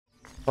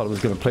Thought I was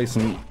going to play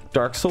some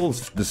Dark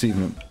Souls this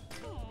evening.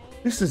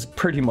 This is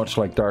pretty much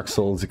like Dark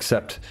Souls,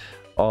 except,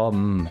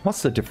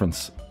 what's the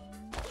difference?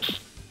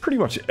 Pretty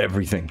much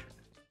everything.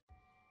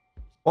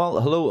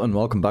 Well, hello and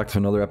welcome back to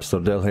another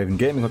episode of Delhaven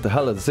Gaming. What the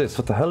hell is this?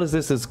 What the hell is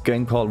this? This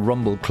game called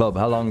Rumble Club.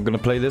 How long am I going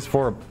to play this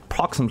for?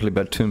 Approximately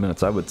about 2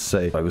 minutes, I would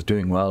say. I was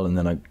doing well and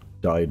then I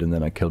died and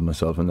then I killed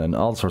myself and then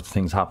all sorts of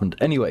things happened.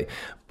 Anyway,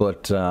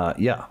 but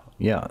yeah.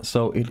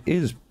 So it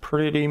is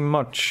pretty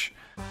much...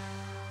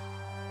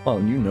 Well,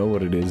 you know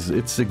what it is.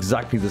 It's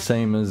exactly the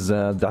same as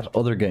that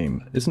other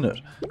game, isn't it?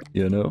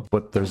 You know?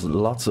 But there's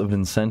lots of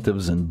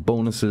incentives and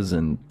bonuses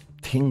and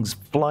things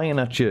flying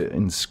at you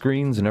in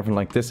screens and everything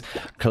like this.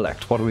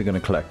 Collect. What are we going to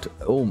collect?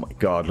 Oh my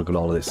god, look at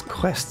all of this.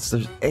 Quests.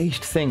 There's 8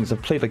 things.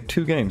 I've played like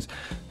 2 games.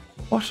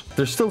 What?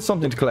 There's still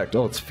something to collect.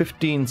 Oh, it's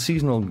 15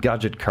 seasonal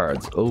gadget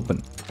cards.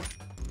 Open.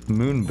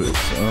 Moon boots.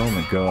 Oh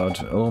my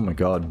god. Oh my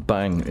god.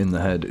 Bang in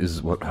the head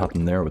is what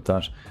happened there with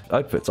that.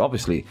 Outfits.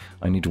 Obviously,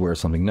 I need to wear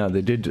something now.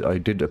 I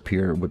did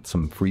appear with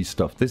some free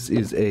stuff. This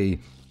is a,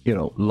 you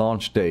know,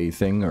 launch day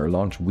thing or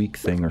launch week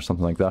thing or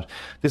something like that.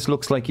 This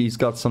looks like he's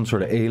got some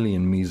sort of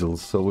alien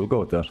measles, so we'll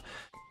go with that.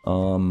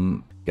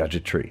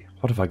 Gadgetry.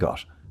 What have I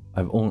got?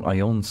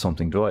 I own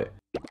something, do I?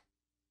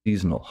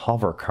 Seasonal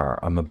hover car.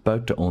 I'm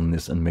about to own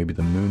this and maybe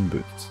the moon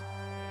boots.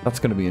 That's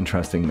going to be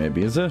interesting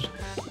maybe, is it?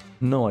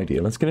 No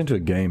idea. Let's get into a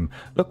game.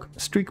 Look,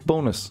 streak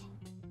bonus.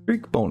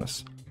 Streak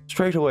bonus.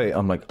 Straight away,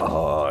 I'm like,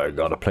 oh, I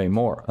gotta play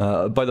more.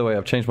 By the way,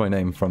 I've changed my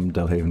name from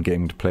Delhaven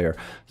Gaming to Player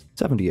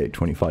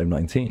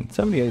 782519.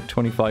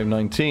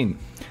 782519.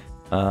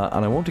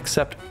 And I won't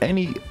accept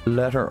any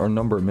letter or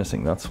number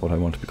missing. That's what I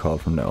want to be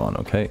called from now on,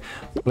 okay?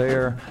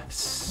 Player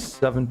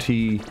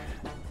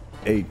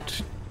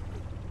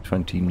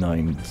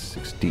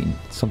 782916.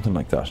 Something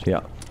like that,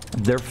 yeah.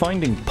 They're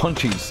finding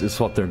punchies is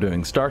what they're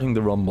doing. Starting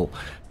the rumble.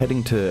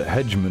 Heading to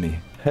hegemony.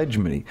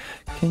 Hegemony.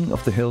 King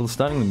of the hills.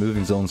 Standing in the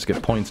moving zones to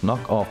get points.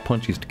 Knock off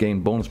punchies to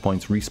gain bonus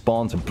points.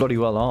 Respawns. And bloody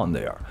well on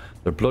they are.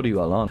 They're bloody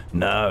well on.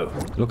 Now,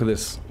 look at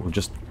this. We're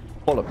just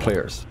full of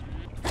players.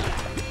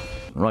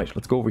 Right,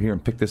 let's go over here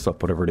and pick this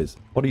up, whatever it is.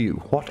 What are you?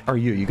 What are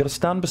you? You gotta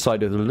stand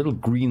beside it. A little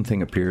green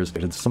thing appears.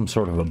 It's some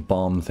sort of a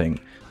bomb thing.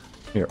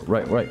 Here,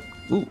 right.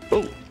 Ooh,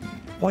 oh.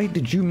 Why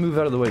did you move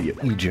out of the way, you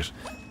idiot?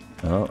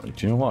 Oh, do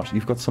you know what?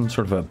 You've got some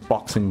sort of a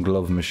boxing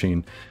glove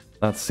machine.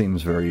 That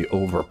seems very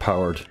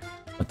overpowered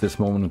at this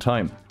moment in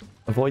time.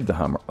 Avoid the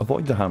hammer.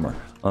 Avoid the hammer.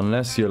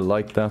 Unless you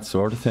like that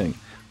sort of thing,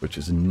 which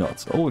is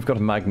nuts. Oh, we've got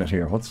a magnet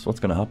here. What's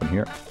going to happen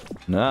here?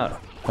 Nah.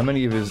 How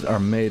many of these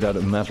are made out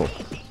of metal?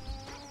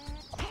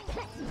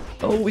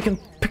 Oh, we can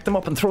pick them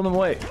up and throw them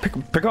away.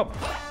 Pick up.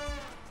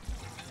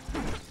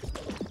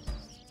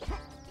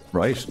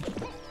 Right.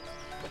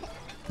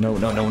 No,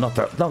 not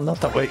that. No,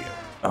 not that way.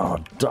 Oh,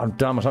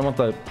 damn it. I want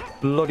that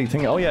bloody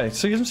thing. Oh, yeah.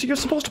 So you're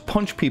supposed to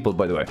punch people,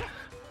 by the way.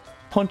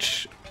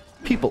 Punch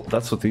people.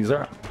 That's what these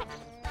are.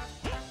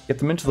 Get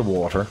them into the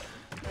water.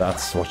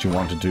 That's what you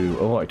want to do.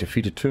 Oh, I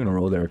defeated 2 in a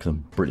row there because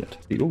I'm brilliant.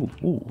 Ooh,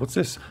 what's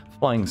this?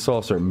 Flying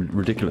saucer.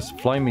 Ridiculous.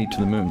 Fly me to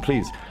the moon,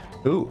 please.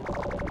 Ooh.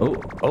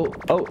 Oh.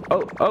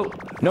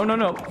 No.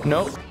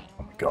 Oh,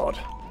 my God.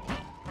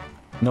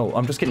 No,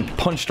 I'm just getting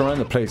punched around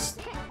the place.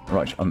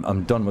 Right,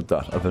 I'm done with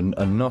that. I've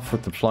enough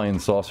with the flying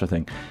saucer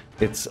thing.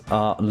 It's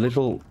a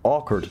little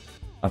awkward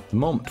at the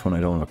moment when I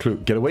don't have a clue.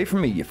 Get away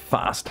from me, you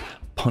fast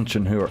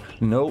punching hooer.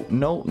 No.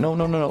 Oh,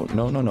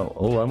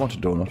 I want a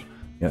donut.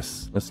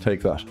 Yes, let's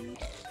take that.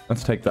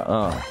 Let's take that.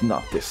 Ah,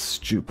 not this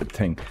stupid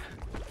thing.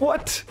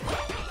 What?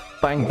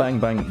 Bang.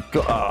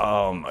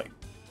 Oh my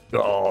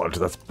god,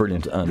 that's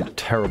brilliant and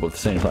terrible at the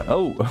same time.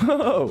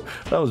 Oh,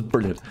 that was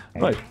brilliant.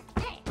 Right.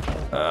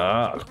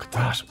 Ah, look at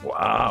that.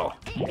 Wow.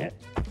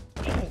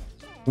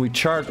 We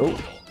charged. Oh,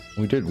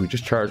 we did. We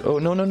just charged. Oh,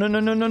 no. Oh,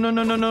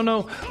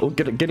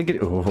 get it.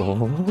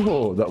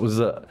 Oh, that was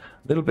a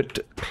little bit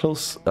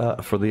close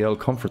for the L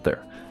comfort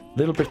there. A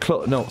little bit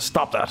close. No,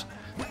 stop that.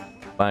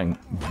 Bang.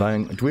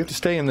 Do we have to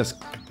stay in this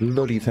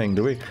bloody thing,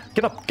 do we?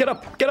 Get up.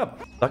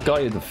 That guy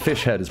in the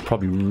fish head is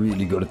probably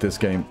really good at this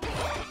game.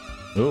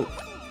 Oh,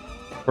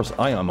 of course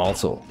I am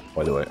also,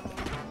 by the way.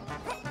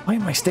 Why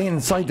am I staying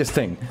inside this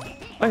thing?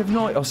 I have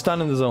no idea. Oh,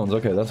 stand in the zones.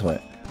 Okay, that's why.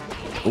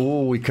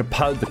 Oh, we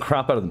kapowed the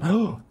crap out of them.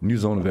 Oh, new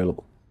zone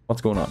available.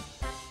 What's going on?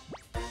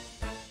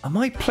 Am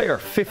I player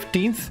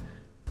 15th?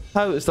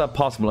 How is that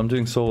possible? I'm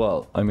doing so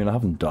well. I mean, I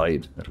haven't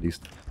died, at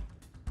least.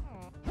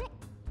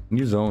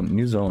 New zone.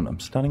 I'm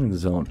standing in the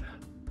zone.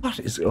 What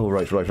is... Oh,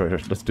 right.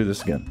 Let's do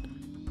this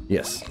again.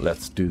 Yes,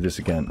 let's do this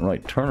again.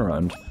 Right, turn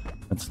around.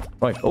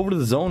 Right, over to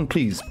the zone,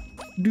 please.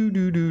 Do.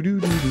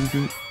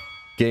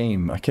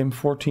 Game. I came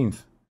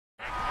 14th.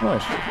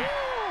 Right.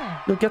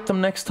 You'll get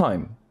them next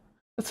time.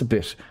 That's a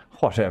bit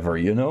whatever,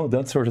 you know,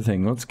 that sort of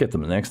thing. Let's get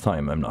them next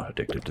time. I'm not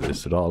addicted to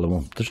this at all.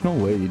 There's no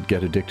way you'd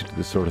get addicted to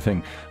this sort of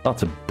thing.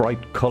 Lots of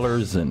bright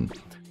colors and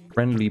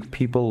friendly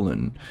people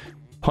and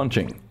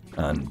punching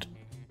and,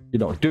 you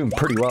know, doing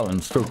pretty well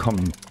and still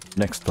coming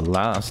next to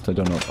last. I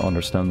don't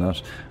understand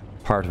that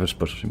part of it,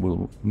 but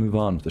we'll move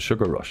on to the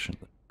sugar rush and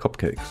the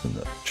cupcakes and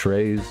the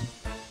trays.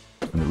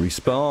 And it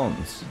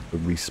respawns.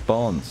 It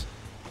respawns.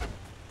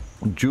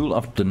 Jewel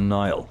of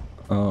Denial.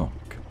 Oh,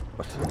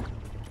 God.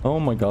 Oh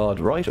my God.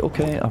 Right,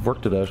 okay. I've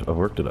worked it out. I've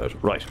worked it out.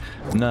 Right.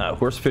 Now,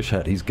 where's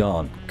Fishhead? He's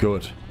gone.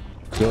 Good.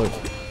 Good.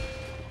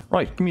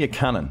 Right, give me a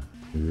cannon.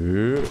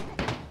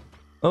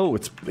 Oh,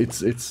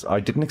 it's... I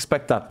didn't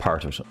expect that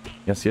part of it.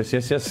 Yes, yes,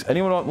 yes, yes.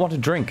 Anyone want a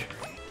drink?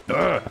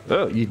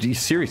 Oh, you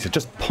serious? It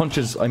just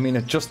punches. I mean,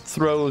 it just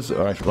throws.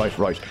 All right, right,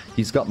 right.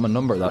 He's got my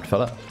number, that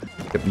fella.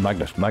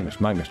 Magnet,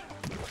 magnet, magnet.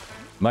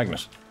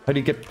 Magnet. How do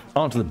you get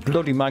onto the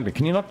bloody magnet?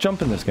 Can you not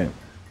jump in this game?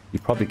 You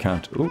probably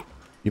can't. Oh,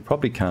 you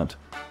probably can't.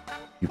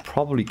 You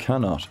probably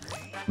cannot.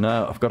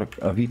 Now,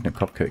 I've eaten a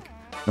cupcake.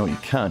 No, you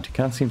can't. You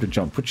can't seem to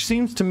jump, which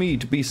seems to me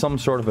to be some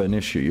sort of an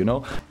issue, you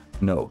know?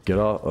 No, get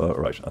off.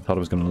 Right, I thought I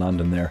was going to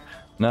land in there.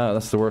 No,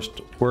 that's the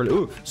worst.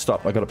 Ooh,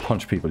 stop. I got to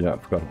punch people. Yeah, I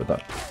forgot about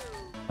that.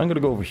 I'm going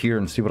to go over here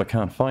and see what I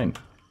can't find.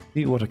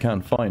 See what I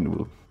can't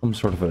find. Some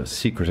sort of a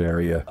secret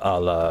area, a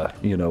la,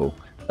 you know,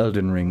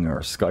 Elden Ring or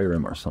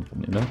Skyrim or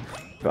something, you know?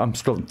 I'm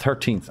still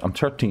 13th. I'm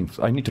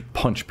 13th. I need to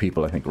punch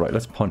people, I think. Right,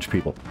 let's punch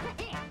people.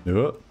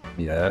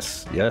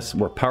 Yes, yes,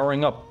 we're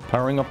powering up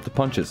the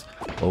punches.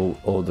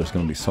 Oh, there's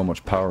going to be so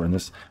much power in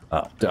this.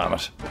 Ah, damn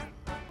it.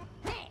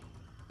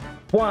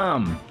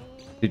 Wham!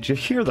 Did you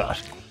hear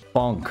that?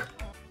 Bonk.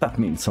 That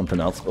means something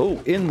else.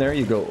 Oh, in there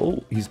you go.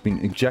 Oh, he's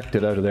been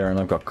ejected out of there and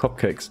I've got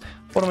cupcakes.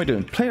 What am I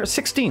doing? Player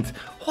 16th.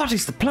 What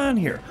is the plan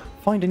here?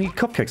 Find and eat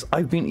cupcakes.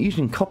 I've been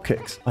eating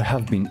cupcakes. I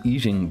have been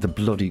eating the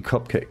bloody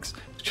cupcakes.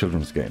 It's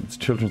children's game. It's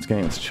children's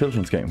game. It's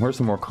children's game. Where's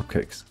some more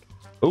cupcakes?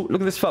 Oh,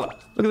 look at this fella.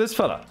 Look at this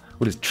fella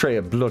with his tray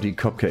of bloody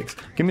cupcakes.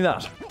 Give me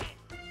that.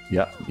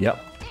 Yeah, yeah.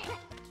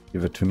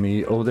 Give it to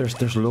me. Oh,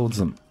 there's loads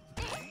of them.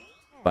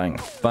 Bang,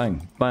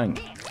 bang, bang.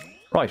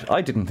 Right,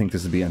 I didn't think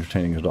this would be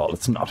entertaining at all.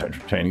 It's not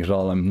entertaining at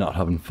all. I'm not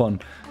having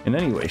fun in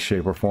any way,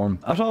 shape, or form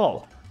at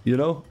all. You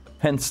know?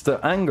 Hence the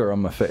anger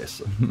on my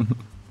face.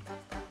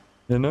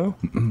 You know?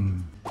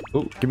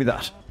 Oh, give me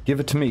that. Give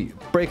it to me.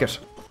 Break it.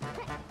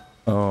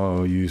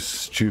 Oh, you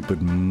stupid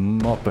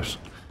muppet.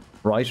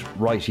 Right,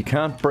 right. You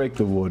can't break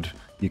the wood.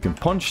 You can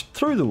punch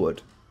through the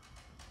wood.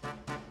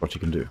 What you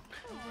can do.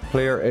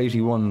 Player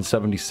 81,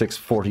 76,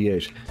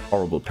 48.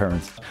 Horrible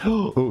parents.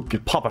 Oh,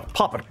 pop it,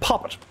 pop it,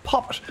 pop it,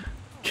 pop it.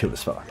 Kill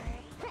this fella.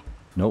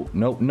 No,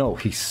 no, no.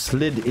 He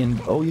slid in.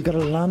 Oh, you gotta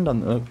land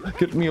on...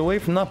 get me away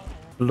from that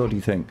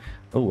bloody thing.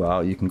 Oh, wow.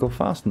 You can go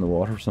fast in the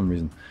water for some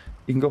reason.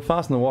 You can go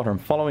fast in the water. I'm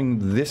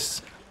following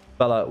this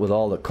fella with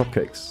all the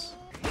cupcakes.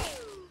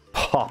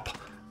 Pop.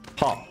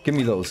 Pop. Give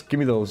me those.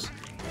 Give me those.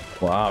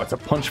 Wow, it's a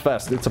punch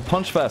fest. It's a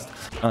punch fest.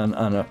 And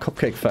a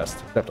cupcake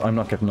fest. Except I'm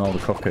not getting all the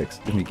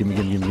cupcakes. Give me, give me,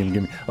 give me, give me,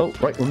 give me. Oh,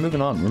 right. We're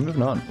moving on. We're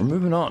moving on. We're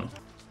moving on.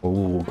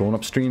 Oh, going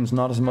upstream's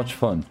not as much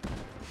fun.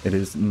 It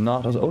is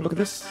not as... Oh, look at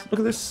this. Look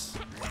at this.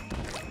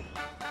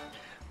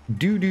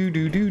 Do.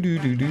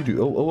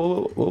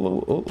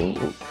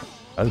 Oh.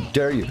 How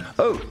dare you.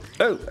 Oh.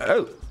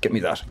 Give me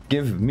that.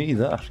 Give me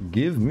that.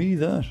 Give me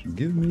that.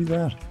 Give me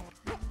that.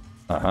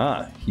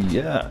 Aha.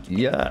 Yeah.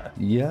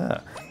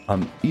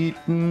 I'm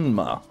eating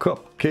my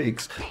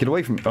cupcakes. Get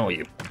away from me. Oh,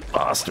 you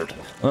bastard.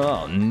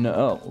 Oh,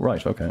 no.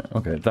 Right, okay.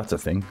 That's a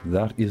thing.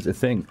 That is a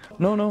thing.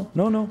 No.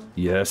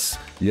 Yes.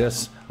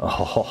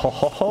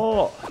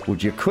 Oh,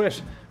 would you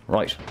quit?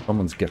 Right,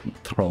 someone's getting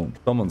thrown.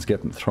 Someone's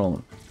getting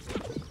thrown.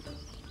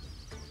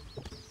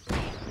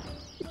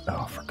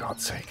 Oh, for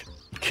God's sake.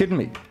 You're kidding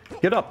me.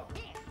 Get up.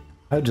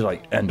 How did I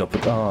end up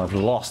with... Oh, I've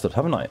lost it,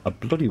 haven't I? I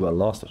bloody well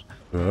lost it.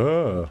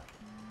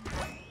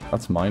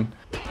 That's mine.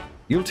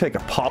 You'll take a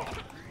pop.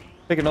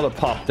 Take another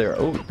pop there.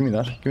 Oh, give me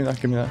that. Give me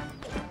that. Give me that.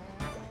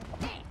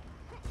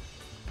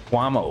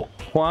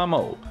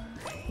 Whammo.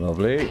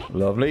 Lovely,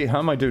 lovely. How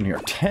am I doing here?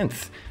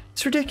 10th.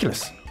 It's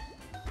ridiculous.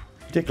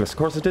 Ridiculous. Of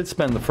course, I did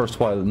spend the first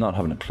while not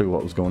having a clue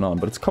what was going on,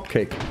 but it's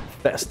Cupcake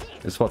Fest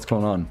is what's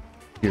going on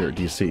here.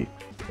 Do you see?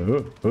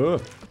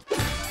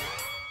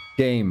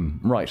 Game.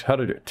 Right. How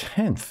did I do?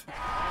 10th.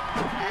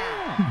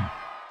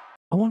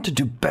 I want to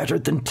do better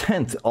than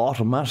 10th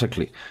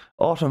automatically.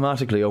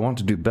 Automatically, I want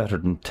to do better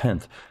than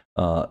 10th.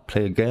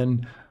 Play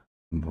again.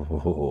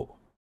 All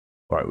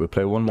right, we'll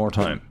play one more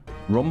time.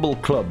 Rumble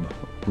Club.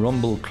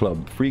 Rumble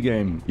Club. Free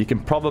game. You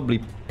can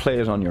probably play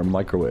it on your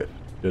microwave.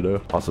 You know?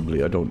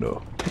 Possibly, I don't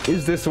know.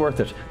 Is this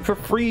worth it? For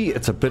free,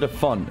 it's a bit of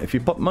fun. If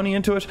you put money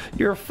into it,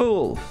 you're a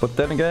fool. But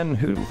then again,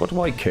 what do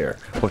I care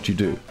what you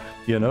do?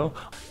 You know?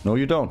 No,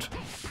 you don't.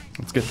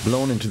 Let's get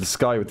blown into the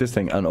sky with this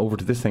thing and over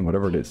to this thing,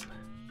 whatever it is.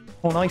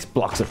 Oh, ice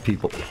blocks at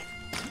people.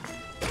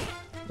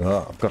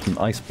 I've got an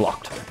ice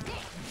blocked.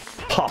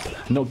 Pop.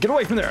 No, get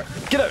away from there.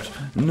 Get out.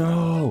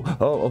 No.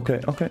 Oh, okay.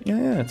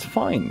 Yeah, it's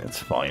fine. It's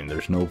fine.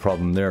 There's no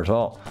problem there at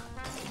all.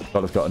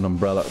 But it's got an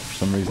umbrella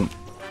for some reason.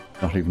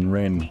 Not even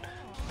rain.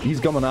 He's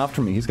coming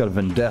after me. He's got a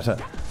vendetta.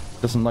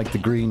 Doesn't like the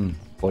green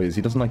boys.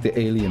 He doesn't like the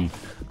alien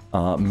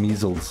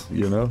measles,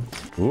 you know?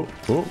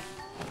 Oh.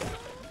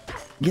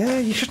 Yeah,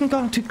 you shouldn't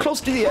have gone too close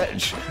to the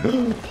edge.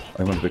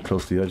 I went a bit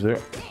close to the edge there.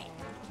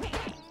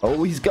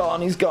 Oh, he's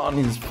gone. He's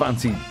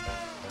fancy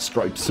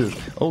striped suit.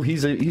 Oh,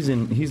 he's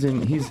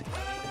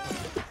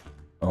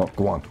Oh,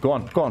 go on, go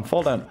on, go on,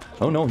 fall down.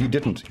 Oh no, he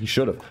didn't. He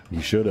should have.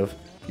 He should have.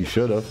 He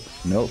should have.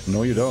 No,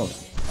 no, you don't.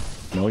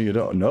 No, you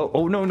don't. No.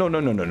 Oh no, no, no,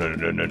 no, no, no,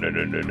 no, no, no,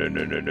 no, no, no,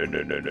 no, no,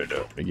 no, no, no,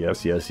 no.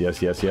 Yes, yes,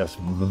 yes, yes, yes.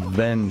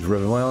 Revenge,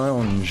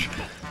 revenge.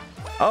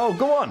 Oh,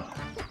 go on.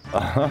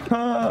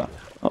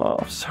 Oh,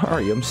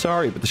 I'm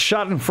sorry, but the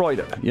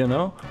Schadenfreude, you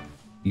know?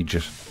 You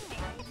just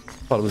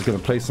thought I was going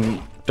to play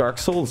some Dark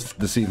Souls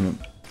this evening.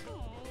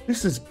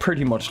 This is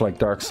pretty much like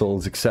Dark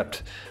Souls,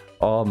 except,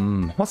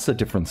 what's the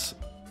difference?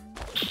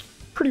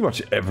 Pretty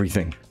much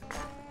everything.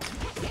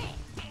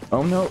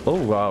 Oh no,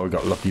 oh wow, we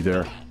got lucky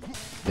there.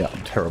 Yeah,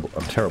 I'm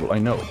terrible, I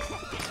know.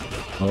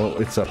 Oh,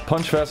 it's a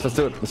punch fest, let's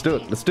do it, let's do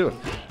it, let's do it.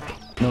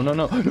 No, no,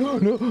 no, no,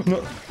 no,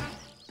 no.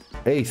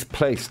 8th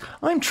place.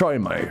 I'm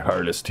trying my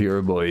hardest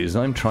here, boys.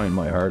 I'm trying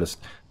my hardest.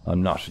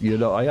 I'm not, you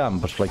know, I am,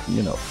 but like,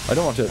 you know, I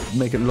don't want to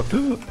make it look...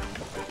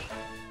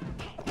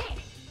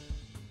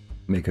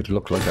 make it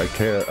look like I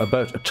care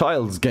about a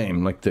child's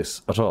game like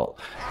this at all.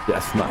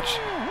 Deathmatch.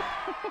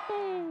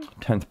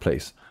 10th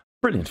place.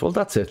 Brilliant. Well,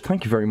 that's it.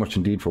 Thank you very much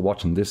indeed for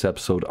watching this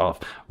episode of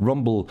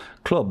Rumble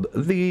Club,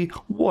 the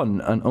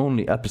one and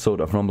only episode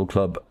of Rumble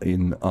Club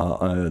in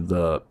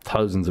the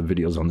thousands of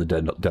videos on the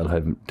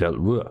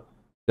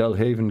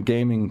Delhaven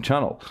Gaming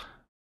channel.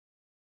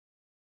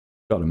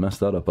 Gotta mess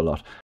that up a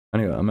lot.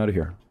 Anyway, I'm out of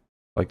here.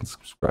 Like and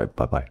subscribe.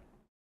 Bye-bye.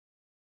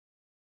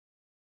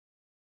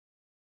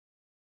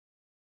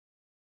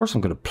 Of course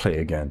I'm gonna play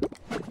again.